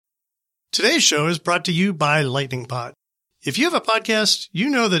Today's show is brought to you by Lightning Pod. If you have a podcast, you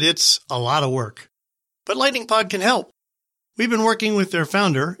know that it's a lot of work. But Lightning Pod can help. We've been working with their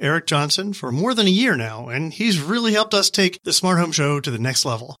founder, Eric Johnson, for more than a year now, and he's really helped us take the Smart Home Show to the next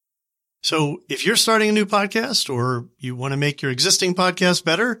level. So if you're starting a new podcast or you want to make your existing podcast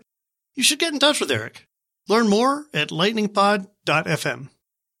better, you should get in touch with Eric. Learn more at lightningpod.fm.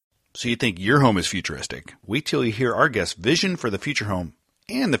 So you think your home is futuristic? Wait till you hear our guest's vision for the future home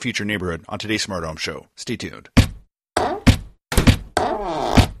and the future neighborhood on today's Smart Home Show. Stay tuned.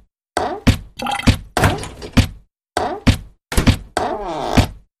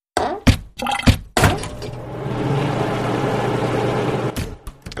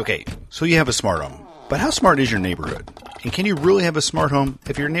 Okay, so you have a smart home, but how smart is your neighborhood? And can you really have a smart home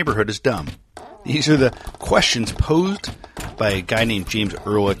if your neighborhood is dumb? These are the questions posed by a guy named James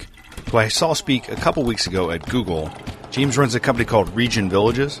Ehrlich, who I saw speak a couple weeks ago at Google. James runs a company called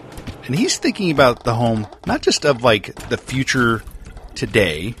Regenerative, and he's thinking about the home not just of like the future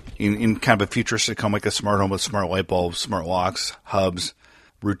today, in kind of a futuristic home like a smart home with smart light bulbs, smart locks, hubs,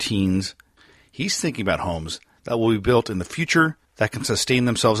 routines. He's thinking about homes that will be built in the future that can sustain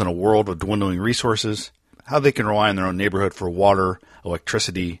themselves in a world of dwindling resources, how they can rely on their own neighborhood for water,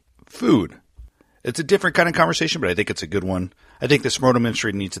 electricity, food. It's a different kind of conversation, but I think it's a good one. I think the smart home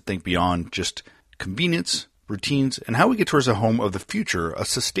industry needs to think beyond just convenience, routines, and how we get towards a home of the future, a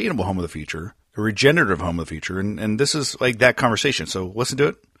sustainable home of the future, a regenerative home of the future. And this is like that conversation. So listen to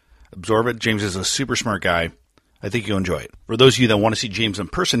it, absorb it. James is a super smart guy. I think you'll enjoy it. For those of you that want to see James in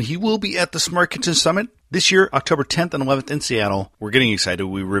person, he will be at the Smart Kitchen Summit this year, October 10th and 11th in Seattle. We're getting excited.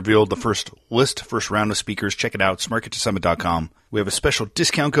 We revealed the first round of speakers. Check it out, smartkitchensummit.com. We have a special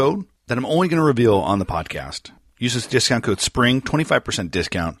discount code that I'm only going to reveal on the podcast. Use this discount code SPRING, 25%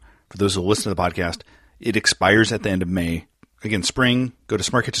 discount for those who listen to the podcast. It expires at the end of May. Again, spring, go to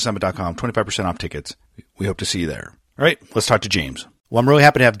smartkitchensummit.com, 25% off tickets. We hope to see you there. All right, let's talk to James. Well, I'm really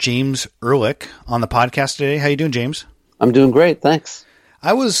happy to have James Ehrlich on the podcast today. How you doing, James? I'm doing great, thanks.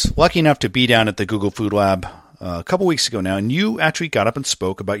 I was lucky enough to be down at the Google Food Lab a couple weeks ago now, and you actually got up and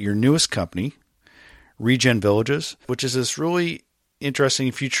spoke about your newest company, Regen Villages, which is this really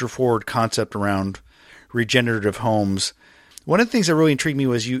interesting future-forward concept around regenerative homes. One of the things that really intrigued me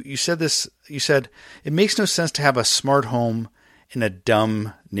was you said this. You said it makes no sense to have a smart home in a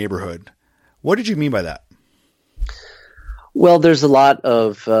dumb neighborhood. What did you mean by that? Well, there's a lot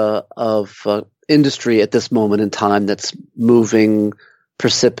of industry at this moment in time that's moving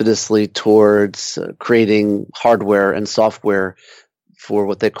precipitously towards creating hardware and software for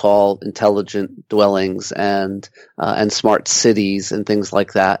what they call intelligent dwellings and smart cities and things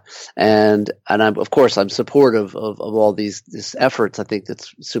like that. And I'm supportive of all these efforts. I think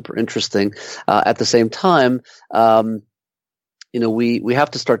that's super interesting. At the same time, we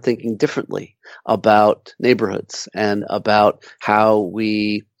have to start thinking differently about neighborhoods and about how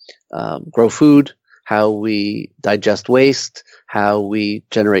we grow food, how we digest waste, how we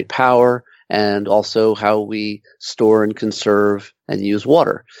generate power, and also how we store and conserve and use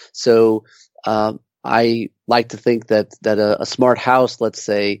water. So I like to think that a smart house, let's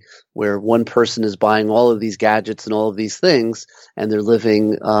say, where one person is buying all of these gadgets and all of these things, and they're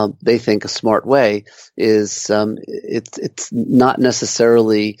living, they think, a smart way, is it's not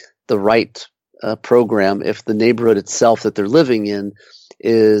necessarily the right program if the neighborhood itself that they're living in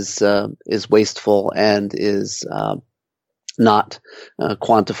is wasteful and is not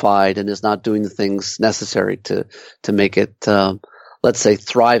quantified and is not doing the things necessary to make it, let's say,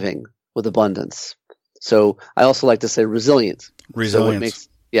 thriving with abundance. So I also like to say resilient. Resilience.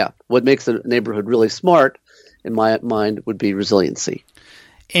 So what makes a neighborhood really smart, in my mind, would be resiliency.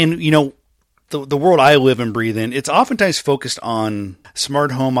 And, the world I live and breathe in, it's oftentimes focused on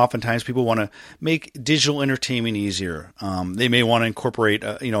smart home. Oftentimes people want to make digital entertainment easier. They may want to incorporate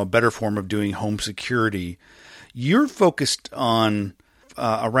a better form of doing home security. You're focused on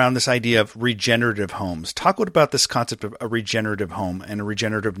around this idea of regenerative homes. Talk about this concept of a regenerative home and a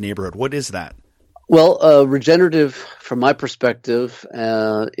regenerative neighborhood. What is that? Well, regenerative, from my perspective,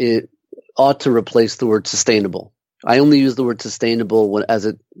 it ought to replace the word sustainable. I only use the word sustainable as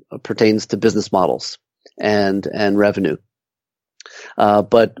it pertains to business models and revenue.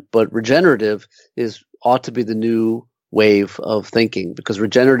 But regenerative ought to be the new wave of thinking, because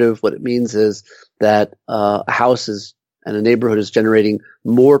regenerative, what it means is that a house and a neighborhood is generating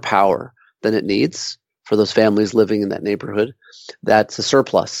more power than it needs for those families living in that neighborhood. That's a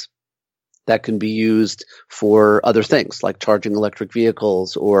surplus that can be used for other things like charging electric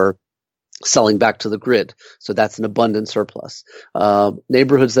vehicles or selling back to the grid. So that's an abundant surplus.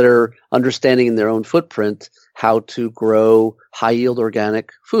 Neighborhoods that are understanding in their own footprint how to grow high yield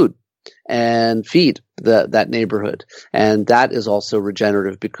organic food and feed that neighborhood. And that is also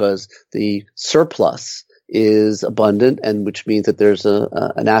regenerative because the surplus is abundant, and which means that there's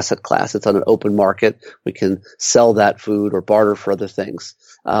an asset class. It's on an open market. We can sell that food or barter for other things.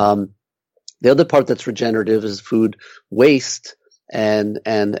 The other part that's regenerative is food waste and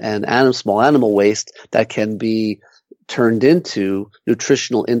small animal waste that can be turned into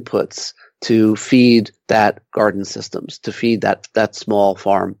nutritional inputs to feed that garden systems, to feed that small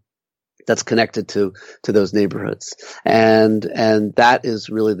farm that's connected to those neighborhoods. And that is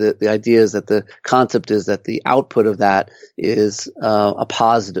really the idea, is that the concept is that the output of that is a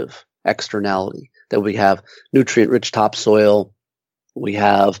positive externality, that we have nutrient-rich topsoil, we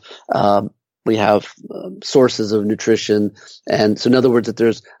have sources of nutrition. And so in other words, that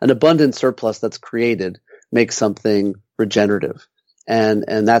there's an abundant surplus that's created makes something regenerative.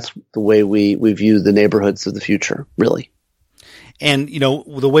 And that's the way we view the neighborhoods of the future, really. And,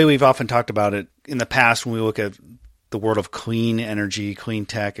 the way we've often talked about it in the past, when we look at the world of clean energy, clean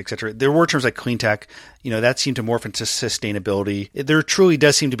tech, et cetera, there were terms like clean tech, that seemed to morph into sustainability. There truly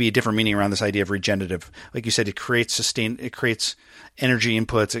does seem to be a different meaning around this idea of regenerative. Like you said, it creates energy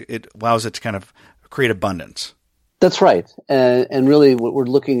inputs. It allows it to kind of create abundance. That's right. And really what we're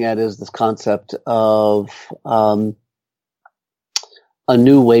looking at is this concept of a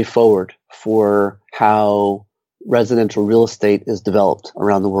new way forward for how residential real estate is developed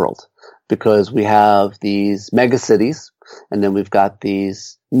around the world, because we have these mega cities, and then we've got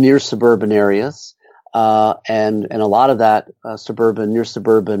these near suburban areas, and a lot of that suburban, near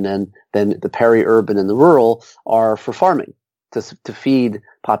suburban, and then the peri-urban and the rural are for farming to feed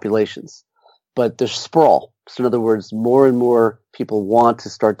populations. But there's sprawl. So in other words, more and more people want to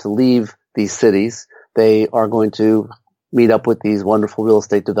start to leave these cities. They are going to meet up with these wonderful real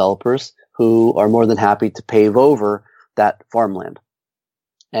estate developers who are more than happy to pave over that farmland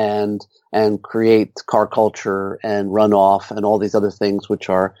and create car culture and runoff and all these other things which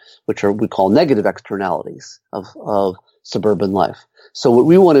are we call negative externalities of suburban life. So what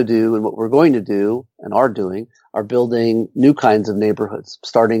we want to do, and what we're going to do and are doing, are building new kinds of neighborhoods,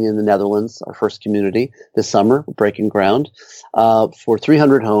 starting in the Netherlands, our first community this summer, breaking ground, for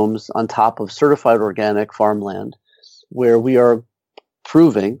 300 homes on top of certified organic farmland, where we are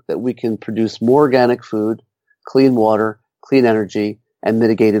proving that we can produce more organic food, clean water, clean energy, and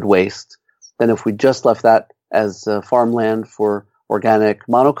mitigated waste than if we just left that as farmland for organic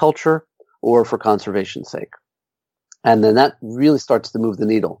monoculture or for conservation's sake. And then that really starts to move the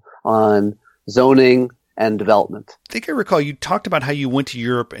needle on zoning and development. I think I recall you talked about how you went to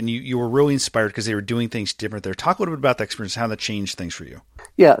Europe and you were really inspired because they were doing things different there. Talk a little bit about that experience, how that changed things for you.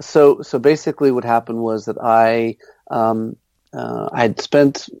 Yeah. So basically what happened was that I had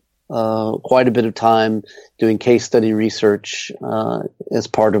spent quite a bit of time doing case study research as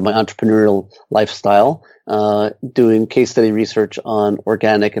part of my entrepreneurial lifestyle, doing case study research on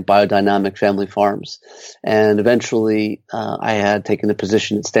organic and biodynamic family farms. And eventually I had taken a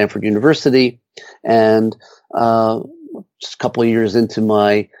position at Stanford University, and just a couple of years into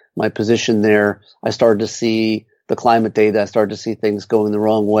my position there, I started to see the climate data. I started to see things going the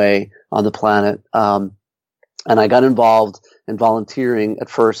wrong way on the planet. And I got involved in volunteering at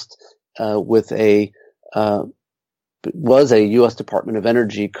first with was a U.S. Department of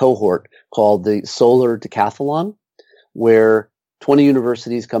Energy cohort called the Solar Decathlon, where 20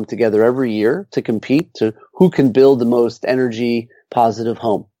 universities come together every year to compete to who can build the most energy positive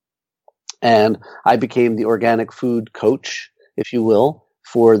home. And I became the organic food coach, if you will,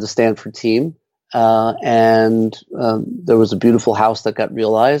 for the Stanford team. And there was a beautiful house that got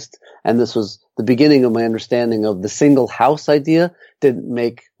realized. And this was the beginning of my understanding of the single house idea. Didn't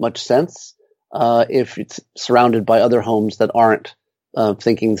make much sense if it's surrounded by other homes that aren't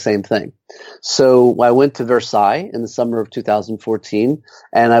thinking the same thing. So I went to Versailles in the summer of 2014,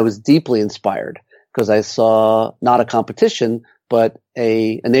 and I was deeply inspired because I saw not a competition, but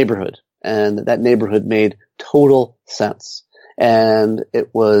a neighborhood. And that neighborhood made total sense. And it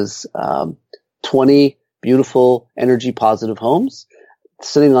was 20 beautiful energy positive homes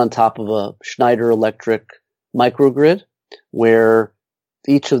sitting on top of a Schneider Electric microgrid, where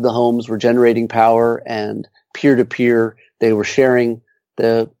each of the homes were generating power, and peer to peer they were sharing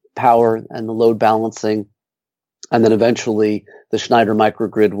the power and the load balancing. And then eventually the Schneider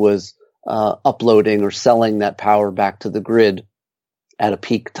microgrid was uploading or selling that power back to the grid at a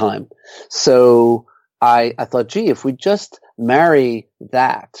peak time. So I thought, gee, if we just marry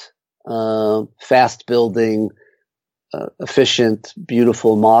that fast building, efficient,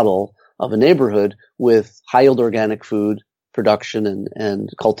 beautiful model of a neighborhood with high yield organic food production and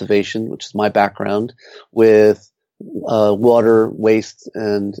cultivation, which is my background, with water waste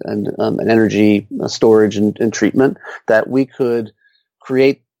and energy storage and treatment, that we could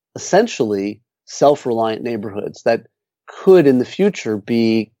create essentially self-reliant neighborhoods that could in the future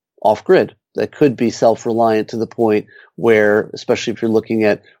be off-grid, that could be self-reliant to the point where, especially if you're looking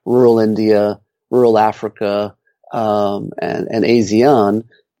at rural India, rural Africa, and ASEAN,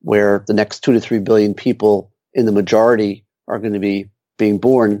 where the next 2 to 3 billion people in the majority are going to be being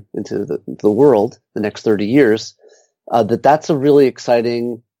born into the world the next 30 years, that's a really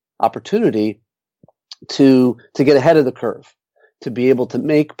exciting opportunity to get ahead of the curve, to be able to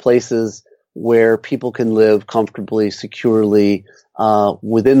make places where people can live comfortably, securely,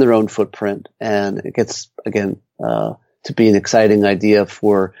 within their own footprint. And it gets, again, to be an exciting idea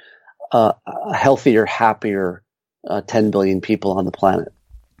for a healthier, happier 10 billion people on the planet.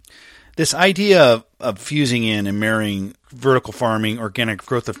 This idea of fusing in and marrying vertical farming, organic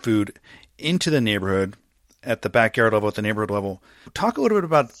growth of food into the neighborhood at the backyard level, at the neighborhood level. Talk a little bit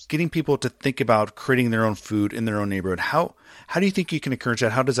about getting people to think about creating their own food in their own neighborhood. How do you think you can encourage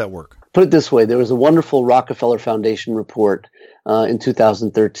that? How does that work? Put it this way. There was a wonderful Rockefeller Foundation report in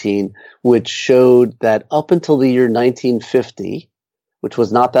 2013, which showed that up until the year 1950, which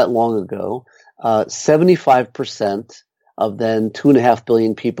was not that long ago, 75% of then 2.5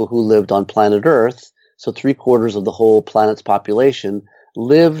 billion people who lived on planet Earth, so 3/4 of the whole planet's population,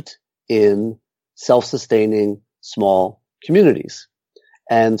 lived in self-sustaining small communities.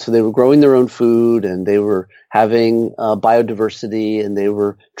 And so they were growing their own food, and they were having biodiversity, and they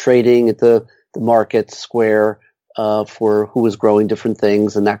were trading at the market square for who was growing different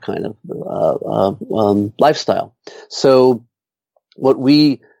things and that kind of lifestyle. So what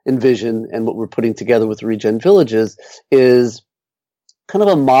we envision and what we're putting together with Regen Villages is kind of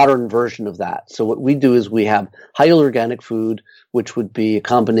a modern version of that. So what we do is we have high-yield organic food, which would be a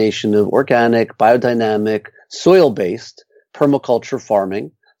combination of organic, biodynamic, soil-based permaculture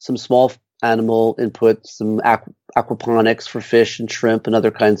farming, some small animal input, some aquaponics for fish and shrimp and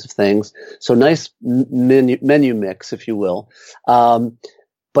other kinds of things. So nice menu mix, if you will.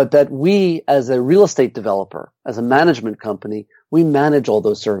 But that we, as a real estate developer, as a management company, we manage all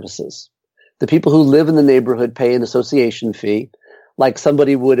those services. The people who live in the neighborhood pay an association fee, like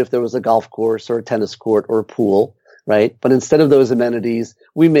somebody would if there was a golf course or a tennis court or a pool, right? But instead of those amenities,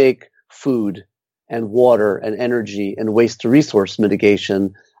 we make food and water and energy and waste to resource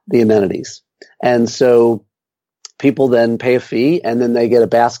mitigation the amenities. And so people then pay a fee, and then they get a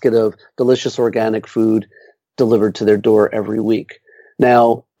basket of delicious organic food delivered to their door every week.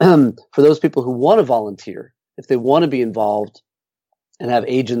 Now, for those people who want to volunteer, if they want to be involved and have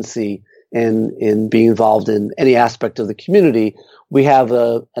agency in being involved in any aspect of the community, we have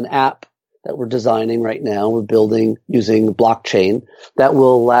an app that we're designing right now. We're building using blockchain that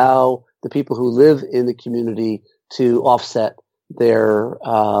will allow the people who live in the community to offset their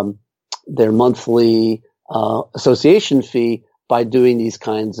monthly association fee by doing these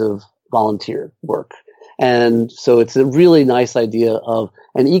kinds of volunteer work. And so it's a really nice idea of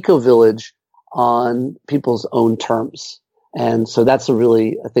an eco-village on people's own terms. And so that's a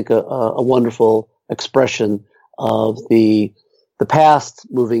really, I think, a wonderful expression of the past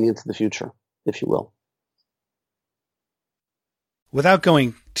moving into the future, if you will. Without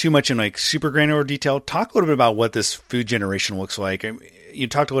going too much in like super granular detail, talk a little bit about what this food generation looks like. You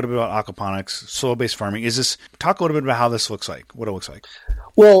talked a little bit about aquaponics, soil-based farming. Talk a little bit about how this looks like, what it looks like.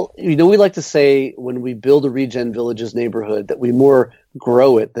 Well, we like to say when we build a Regen Villages neighborhood that we more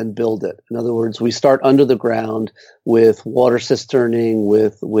grow it than build it. In other words, we start under the ground with water cisterning,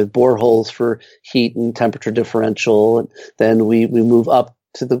 with boreholes for heat and temperature differential. And then we move up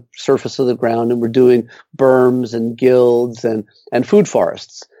to the surface of the ground, and we're doing berms and guilds and food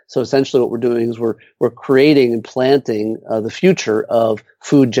forests. So essentially what we're doing is we're creating and planting the future of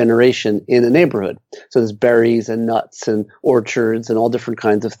food generation in a neighborhood. So there's berries and nuts and orchards and all different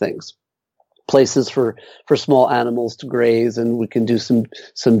kinds of things. Places for small animals to graze, and we can do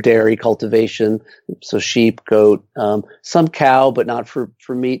some dairy cultivation. So sheep, goat, some cow, but not for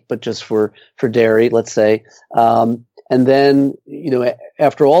meat, but just for dairy, let's say. And then,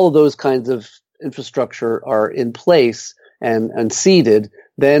 after all of those kinds of infrastructure are in place and seeded,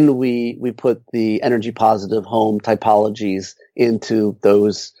 then we put the energy positive home typologies into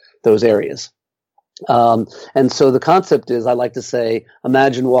those areas. And so the concept is, I like to say,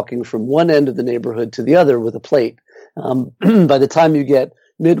 imagine walking from one end of the neighborhood to the other with a plate. By the time you get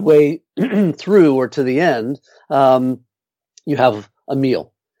midway through or to the end, you have a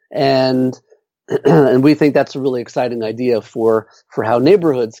meal. And we think that's a really exciting idea for how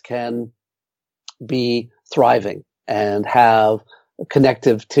neighborhoods can be thriving and have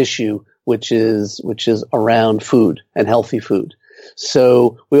connective tissue which is around food and healthy food.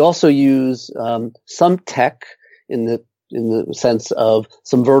 So we also use some tech in the sense of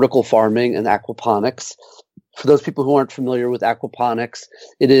some vertical farming and aquaponics. For those people who aren't familiar with aquaponics,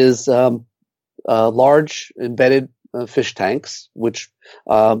 it is large embedded fish tanks, which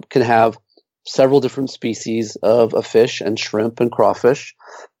can have several different species of fish and shrimp and crawfish,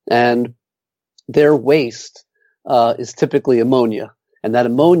 and their waste is typically ammonia, and that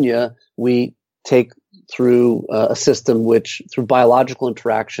ammonia we take through a system which, through biological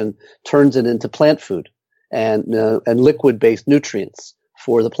interaction, turns it into plant food and liquid-based nutrients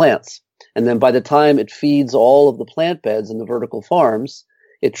for the plants. And then by the time it feeds all of the plant beds in the vertical farms,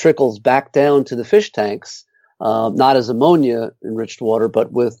 it trickles back down to the fish tanks, not as ammonia-enriched water,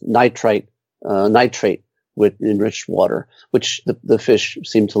 but with nitrate with enriched water, which the fish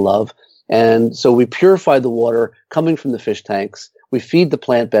seem to love. And so we purify the water coming from the fish tanks, we feed the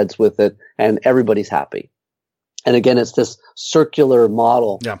plant beds with it, and everybody's happy. And again, it's this circular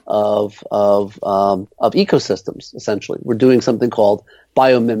model of ecosystems, essentially. We're doing something called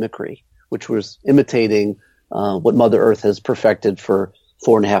biomimicry, which was imitating what Mother Earth has perfected for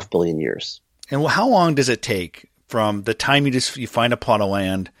 4.5 billion years. And how long does it take from the time you find a plot of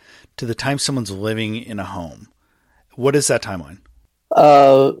land to the time someone's living in a home? What is that timeline?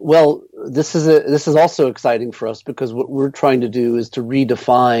 Well, this is also exciting for us, because what we're trying to do is to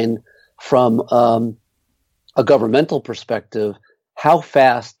redefine from a governmental perspective, how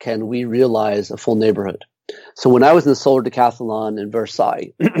fast can we realize a full neighborhood? So when I was in the Solar Decathlon in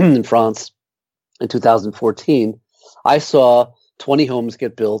Versailles in France in 2014, I saw 20 homes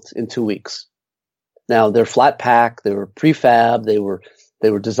get built in 2 weeks. Now they're flat pack, they were prefab, they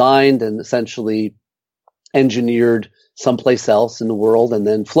were designed and essentially engineered someplace else in the world and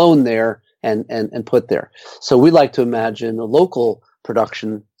then flown there and put there. So we like to imagine a local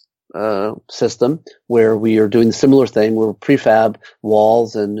production system where we are doing the similar thing, where prefab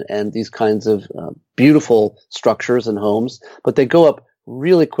walls and these kinds of beautiful structures and homes, but they go up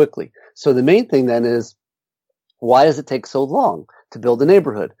really quickly. So the main thing then is, why does it take so long to build a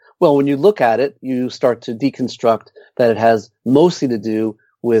neighborhood? Well, when you look at it, you start to deconstruct that it has mostly to do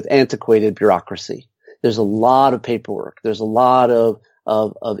with antiquated bureaucracy. There's a lot of paperwork. There's a lot of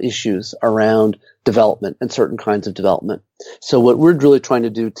issues around development and certain kinds of development. So what we're really trying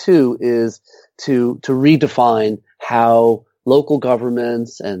to do too is to redefine how local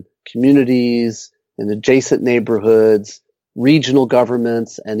governments and communities and adjacent neighborhoods, regional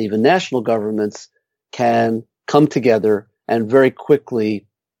governments, and even national governments can come together and very quickly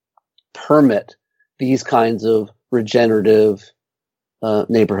permit these kinds of regenerative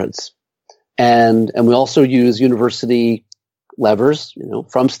neighborhoods. And we also use university levers,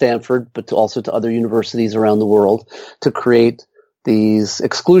 from Stanford, but also to other universities around the world, to create these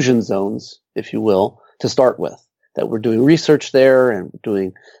exclusion zones, if you will, to start with. That we're doing research there and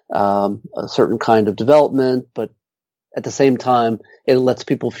doing a certain kind of development, but at the same time, it lets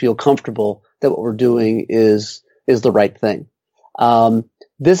people feel comfortable that what we're doing is the right thing.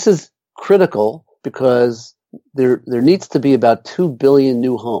 This is critical because there needs to be about 2 billion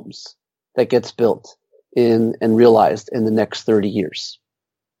new homes that gets built and realized in the next 30 years.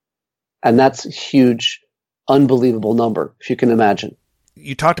 And that's a huge, unbelievable number, if you can imagine.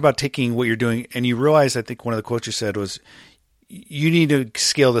 You talked about taking what you're doing, and you realized, I think one of the quotes you said was, you need to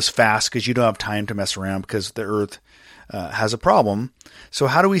scale this fast because you don't have time to mess around because the Earth has a problem. So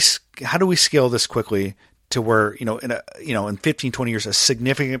how do we scale this quickly to where, in 15, 20 years, a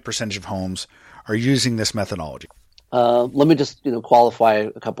significant percentage of homes are using this methodology? Let me just, qualify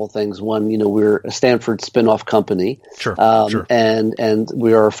a couple of things. One, we're a Stanford spin-off company. Sure. And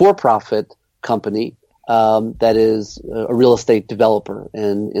we are a for-profit company that is a real estate developer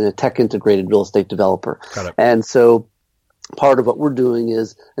and a tech-integrated real estate developer. Got it. And so part of what we're doing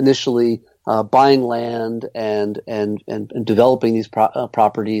is initially buying land and developing these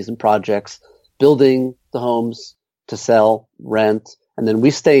properties and projects, building the homes to sell, rent, and then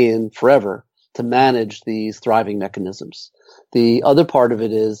we stay in forever to manage these thriving mechanisms. The other part of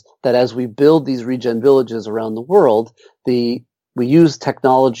it is that as we build these regen villages around the world, we use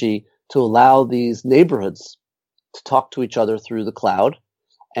technology to allow these neighborhoods to talk to each other through the cloud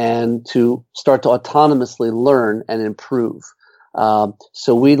and to start to autonomously learn and improve.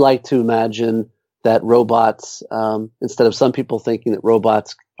 So we like to imagine that robots, instead of some people thinking that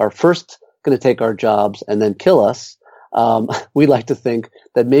robots are first going to take our jobs and then kill us, we like to think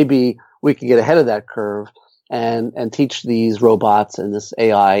that maybe we can get ahead of that curve and teach these robots and this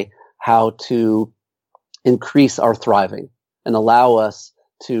AI how to increase our thriving and allow us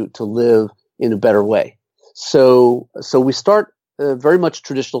to live in a better way. So we start very much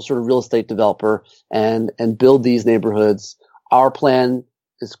traditional sort of real estate developer and build these neighborhoods. Our plan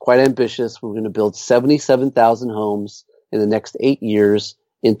is quite ambitious. We're going to build 77,000 homes in the next 8 years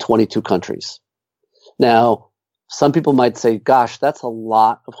in 22 countries. Now, some people might say, gosh, that's a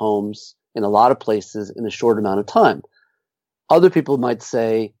lot of homes in a lot of places in a short amount of time. Other people might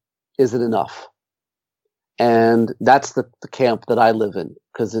say, is it enough? And that's the camp that I live in,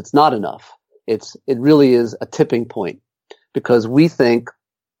 because it's not enough. It really is a tipping point, because we think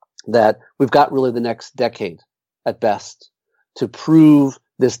that we've got really the next decade at best to prove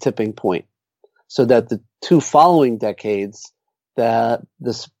this tipping point, so that the 2 following decades, that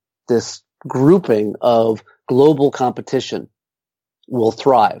this grouping of global competition will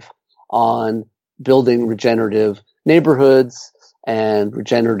thrive on building regenerative neighborhoods and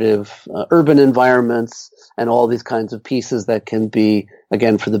regenerative urban environments and all these kinds of pieces that can be,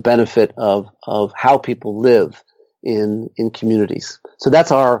 again, for the benefit of how people live in communities. So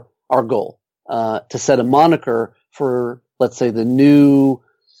that's our goal, to set a moniker for, let's say, the new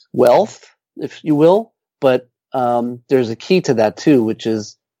wealth, if you will. But there's a key to that too, which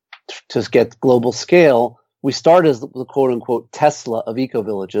is to get global scale. We start as the quote unquote Tesla of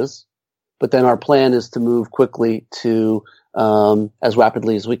eco-villages, but then our plan is to move quickly to, as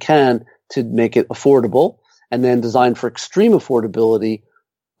rapidly as we can, to make it affordable, and then design for extreme affordability,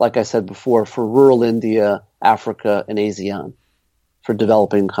 like I said before, for rural India, Africa, and ASEAN, for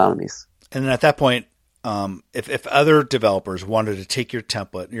developing economies. And then at that point, if other developers wanted to take your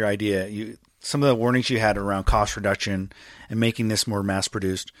template, your idea, some of the warnings you had around cost reduction and making this more mass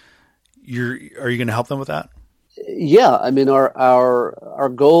produced, are you going to help them with that? Yeah, I mean, our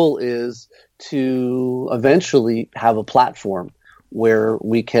goal is to eventually have a platform where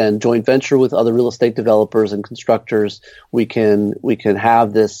we can joint venture with other real estate developers and constructors. We can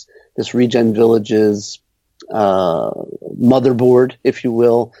have this Regen Villages motherboard, if you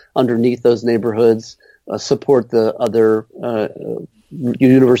will, underneath those neighborhoods, support the other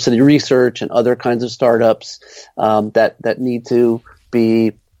university research and other kinds of startups that need to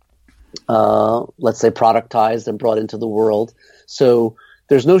be, let's say, productized and brought into the world. So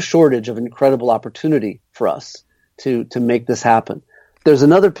there's no shortage of incredible opportunity for us to make this happen. There's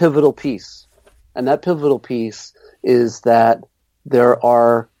another pivotal piece, and that pivotal piece is that there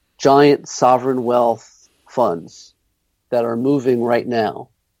are giant sovereign wealth funds that are moving right now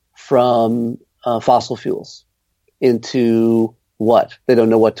from fossil fuels into what? They don't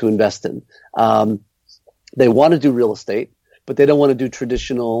know what to invest in. They want to do real estate, but they don't want to do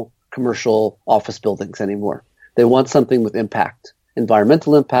traditional commercial office buildings anymore. They want something with impact,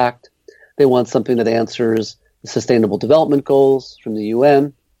 environmental impact. They want something that answers the Sustainable Development Goals from the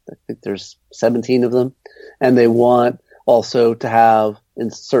UN. I think there's 17 of them. And they want also to have, in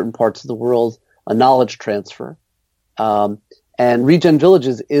certain parts of the world, a knowledge transfer. And Regen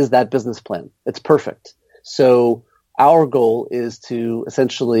Villages is that business plan. It's perfect. So our goal is to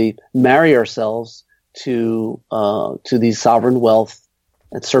essentially marry ourselves to these sovereign wealth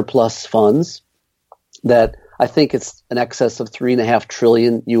and surplus funds that I think it's in excess of $3.5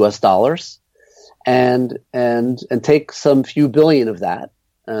 trillion US, and take some few billion of that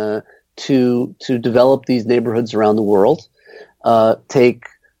to develop these neighborhoods around the world. Take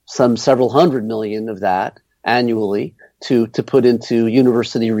some several hundred million of that annually to put into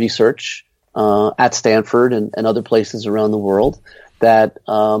university research at Stanford and other places around the world that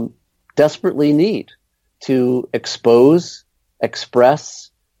desperately need to expose,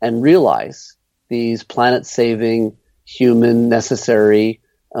 express, and realize these planet-saving, human necessary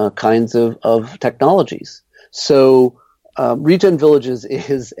kinds of technologies. So Regen Villages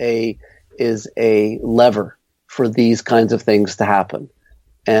is a lever for these kinds of things to happen.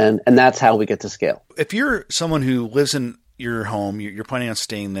 And that's how we get to scale. If you're someone who lives in your home, you're planning on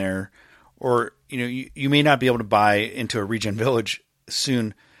staying there, or you may not be able to buy into a Regen Village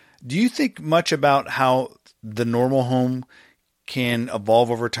soon, do you think much about how the normal home can evolve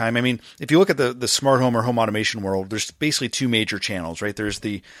over time? I mean, if you look at the smart home or home automation world, there's basically 2 major channels, right? There's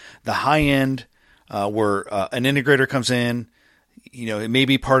the high end where an integrator comes in, it may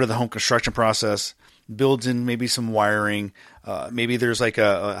be part of the home construction process, builds in maybe some wiring, maybe there's like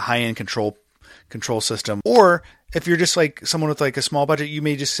a high end control system. Or if you're just like someone with like a small budget, you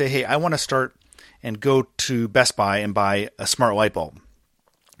may just say, hey, I want to start and go to Best Buy and buy a smart light bulb.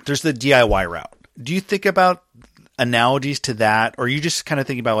 There's the DIY route. Do you think about analogies to that, or are you just kind of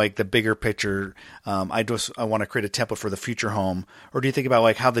thinking about like the bigger picture? I want to create a template for the future home, or do you think about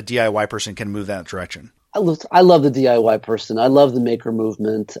like how the DIY person can move that direction? I love the DIY person. I love the maker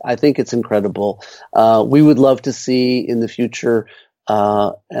movement. I think it's incredible. We would love to see in the future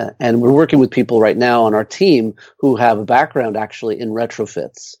And we're working with people right now on our team who have a background actually in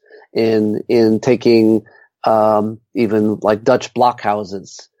retrofits, in taking even like Dutch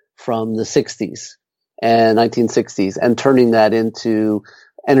blockhouses from the 60s and 1960s and turning that into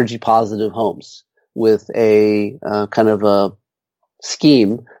energy positive homes with a kind of a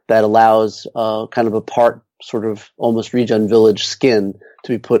scheme that allows kind of a part sort of almost Regen Village skin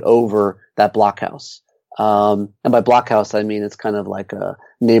to be put over that blockhouse. And by blockhouse, I mean it's kind of like a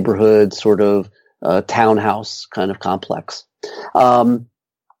neighborhood sort of townhouse kind of complex.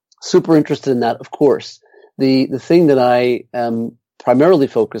 Super interested in that, of course. The thing that I am primarily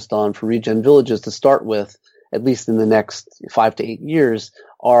focused on for Regen Villages to start with, at least in the next 5 to 8 years,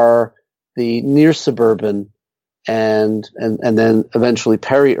 are the near suburban and then eventually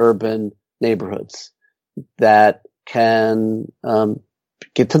peri-urban neighborhoods that can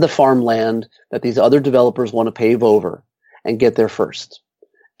get to the farmland that these other developers want to pave over and get there first.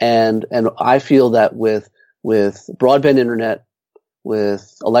 And I feel that with broadband internet,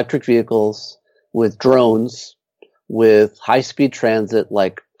 with electric vehicles, with drones, with high-speed transit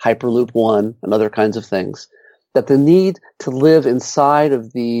like Hyperloop One and other kinds of things, that the need to live inside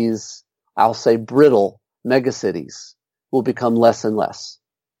of these, I'll say, brittle megacities will become less and less.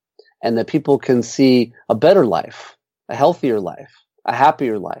 And that people can see a better life, a healthier life, a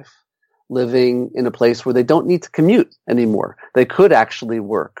happier life, living in a place where they don't need to commute anymore. They could actually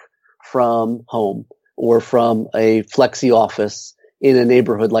work from home or from a flexi office in a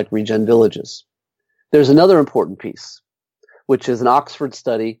neighborhood like Regen Villages. There's another important piece, which is an Oxford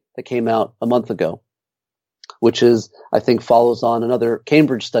study that came out a month ago, which is, I think, follows on another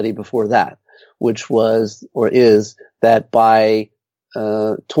Cambridge study before that, which was, or is, that by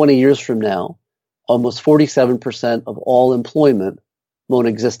 20 years from now, almost 47% of all employment won't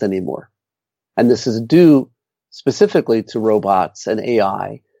exist anymore. And this is due specifically to robots and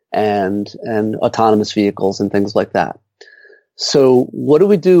AI and autonomous vehicles and things like that. So what do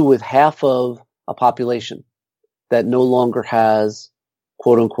we do with half of a population that no longer has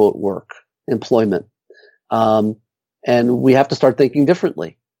quote unquote work, employment? And we have to start thinking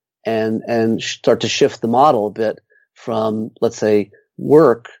differently and start to shift the model a bit from, let's say,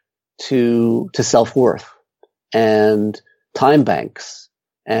 work to self-worth and time banks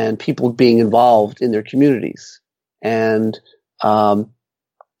and people being involved in their communities and how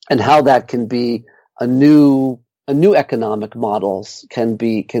that can be a new economic models can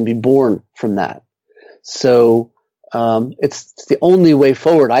be born from that. So it's the only way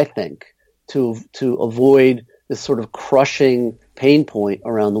forward, I think, to avoid this sort of crushing pain point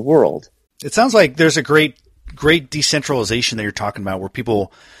around the world. It sounds like there's a great decentralization that you're talking about, where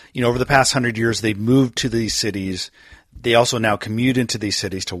people, over the past 100 years, they've moved to these cities. They also now commute into these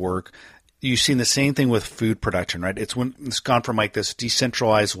cities to work. You've seen the same thing with food production, right? It's gone from like this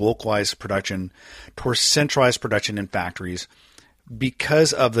decentralized, localized production towards centralized production in factories.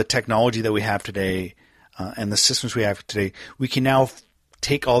 Because of the technology that we have today and the systems we have today, we can now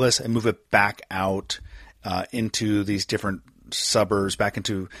take all this and move it back out into these different suburbs, back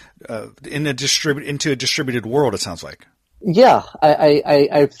into a distributed world. It sounds like. Yeah,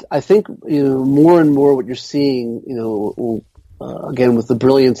 I think more and more what you're seeing, again with the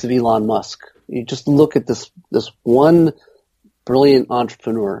brilliance of Elon Musk. You just look at this one brilliant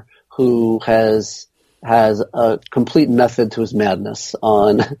entrepreneur who has a complete method to his madness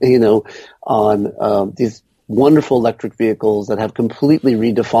on these wonderful electric vehicles that have completely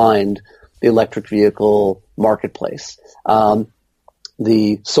redefined the electric vehicle marketplace.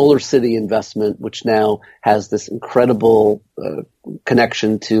 The Solar City investment, which now has this incredible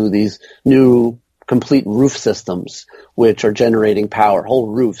connection to these new complete roof systems, which are generating power, whole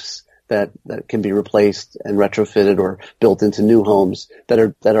roofs that can be replaced and retrofitted or built into new homes that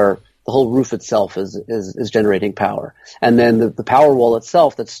are the whole roof itself is generating power. And then the power wall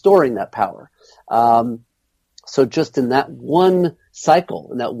itself that's storing that power. So just in that one cycle,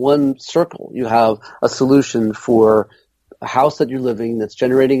 in that one circle, you have a solution for a house that you're living that's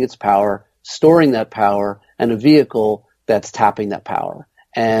generating its power, storing that power, and a vehicle that's tapping that power.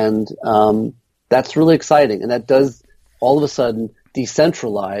 And that's really exciting. And that does all of a sudden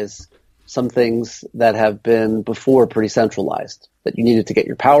decentralize some things that have been before pretty centralized. That you needed to get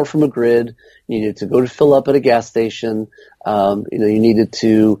your power from a grid, you needed to go to fill up at a gas station, you needed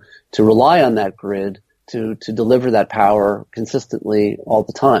to rely on that grid to deliver that power consistently all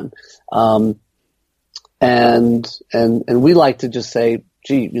the time. And we like to just say,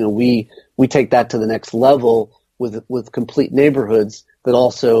 gee, we take that to the next level with complete neighborhoods that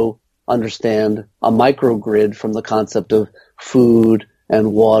also understand a microgrid from the concept of food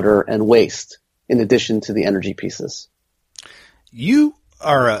and water and waste in addition to the energy pieces. You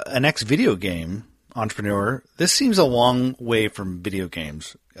are an ex-video game entrepreneur. This seems a long way from video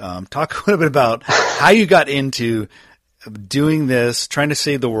games. Talk a little bit about how you got into doing this, trying to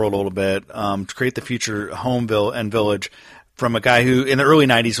save the world a little bit, to create the future home and village from a guy who in the early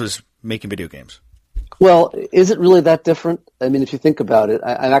 90s was making video games. Well, is it really that different? I mean, if you think about it,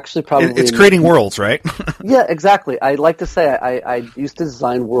 I'm actually probably... It's creating worlds, right? Yeah, exactly. I'd like to say I used to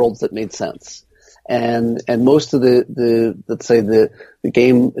design worlds that made sense. And most of the let's say the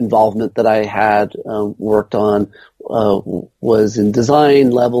game involvement that I had worked on was in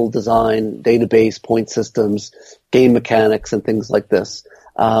design, level design, database, point systems, game mechanics, and things like this.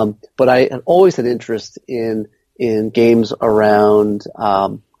 But I had always had interest in games around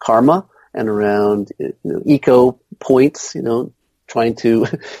karma and around eco points. Trying to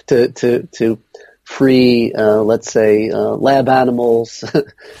free, let's say, lab animals,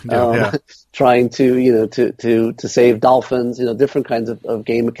 trying to save dolphins, different kinds of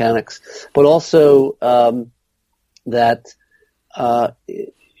game mechanics, but also that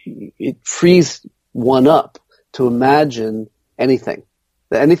it frees one up to imagine anything.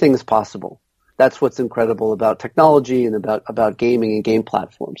 That anything is possible. That's what's incredible about technology and about gaming and game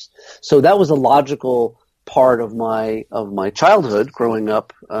platforms. So that was a logical part of my childhood growing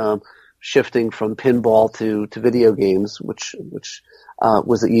up, shifting from pinball to video games, which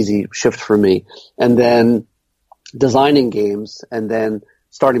was an easy shift for me. And then designing games and then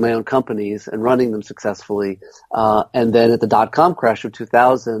starting my own companies and running them successfully. And then at the dot-com crash of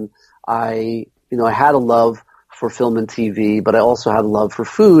 2000, I had a love for film and TV, but I also had a love for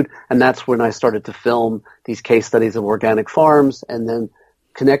food. And that's when I started to film these case studies of organic farms and then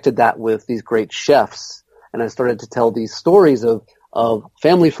connected that with these great chefs. And I started to tell these stories of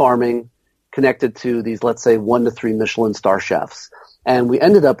family farming connected to these, let's say, 1 to 3 Michelin star chefs. And we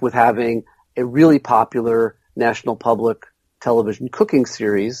ended up with having a really popular national public television cooking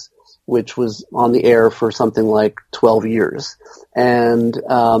series, which was on the air for something like 12 years. And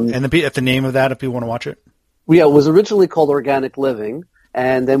the name of that, if people want to watch it? Yeah, it was originally called Organic Living,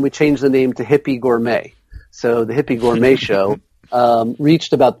 and then we changed the name to Hippie Gourmet. So the Hippie Gourmet Show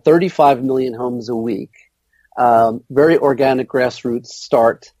reached about 35 million homes a week. Very organic grassroots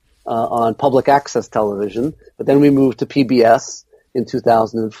start on public access television, but then we moved to PBS in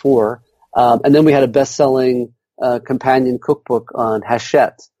 2004, and then we had a best-selling companion cookbook on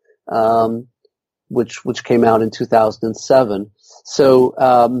Hachette, which came out in 2007.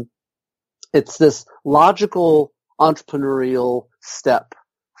 So it's this logical entrepreneurial step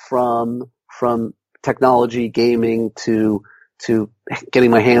from technology, gaming to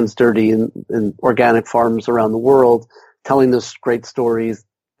getting my hands dirty in organic farms around the world, telling those great stories,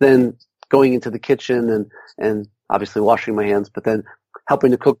 then going into the kitchen and obviously washing my hands, but then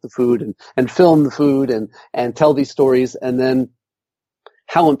helping to cook the food and film the food and tell these stories, and then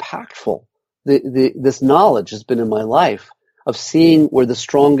how impactful this knowledge has been in my life of seeing where the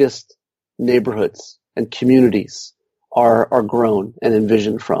strongest neighborhoods and communities are grown and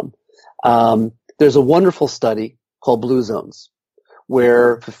envisioned from. There's a wonderful study called Blue Zones,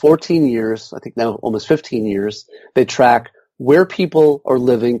 where for 14 years, I think now almost 15 years, they track where people are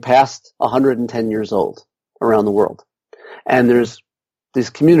living past 110 years old around the world. And there's these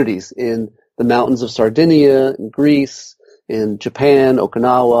communities in the mountains of Sardinia, in Greece, in Japan,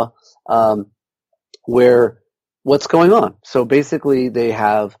 Okinawa, where what's going on? So basically they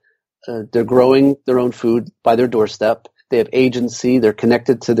have they're growing their own food by their doorstep. They have agency. They're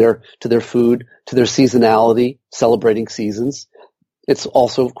connected to their food, to their seasonality, celebrating seasons. It's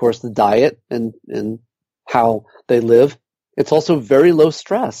also, of course, the diet and how they live. It's also very low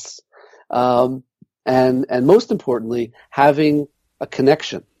stress. And most importantly, having a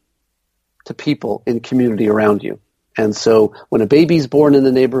connection to people in community around you. And so when a baby's born in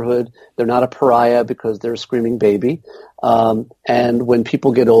the neighborhood, they're not a pariah because they're a screaming baby. And when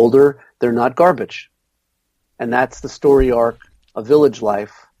people get older, they're not garbage. And that's the story arc of village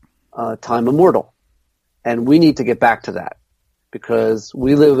life, time immortal. And we need to get back to that because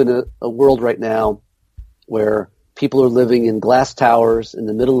we live in a world right now where people are living in glass towers in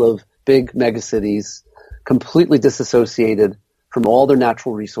the middle of big megacities, completely disassociated from all their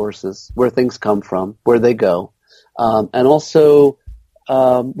natural resources, where things come from, where they go. And also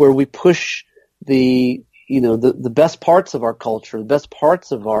where we push the best parts of our culture, the best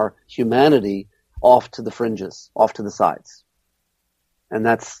parts of our humanity off to the fringes, off to the sides. And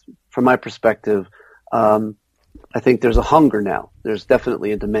that's, from my perspective, I think there's a hunger now. There's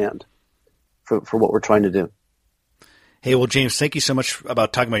definitely a demand for what we're trying to do. Hey, well, James, thank you so much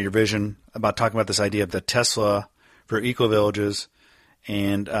about talking about your vision, about talking about this idea of the Tesla for eco-villages.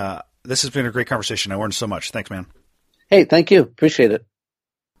 And this has been a great conversation. I learned so much. Thanks, man. Hey, thank you. Appreciate it.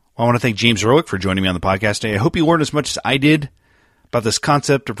 Well, I want to thank James Ehrlich for joining me on the podcast today. I hope you learned as much as I did about this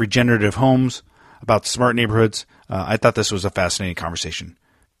concept of regenerative homes, about smart neighborhoods. I thought this was a fascinating conversation.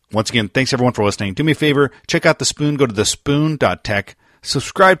 Once again, thanks everyone for listening. Do me a favor, check out The Spoon. Go to thespoon.tech.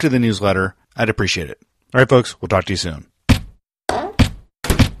 Subscribe to the newsletter. I'd appreciate it. All right, folks, we'll talk to you soon.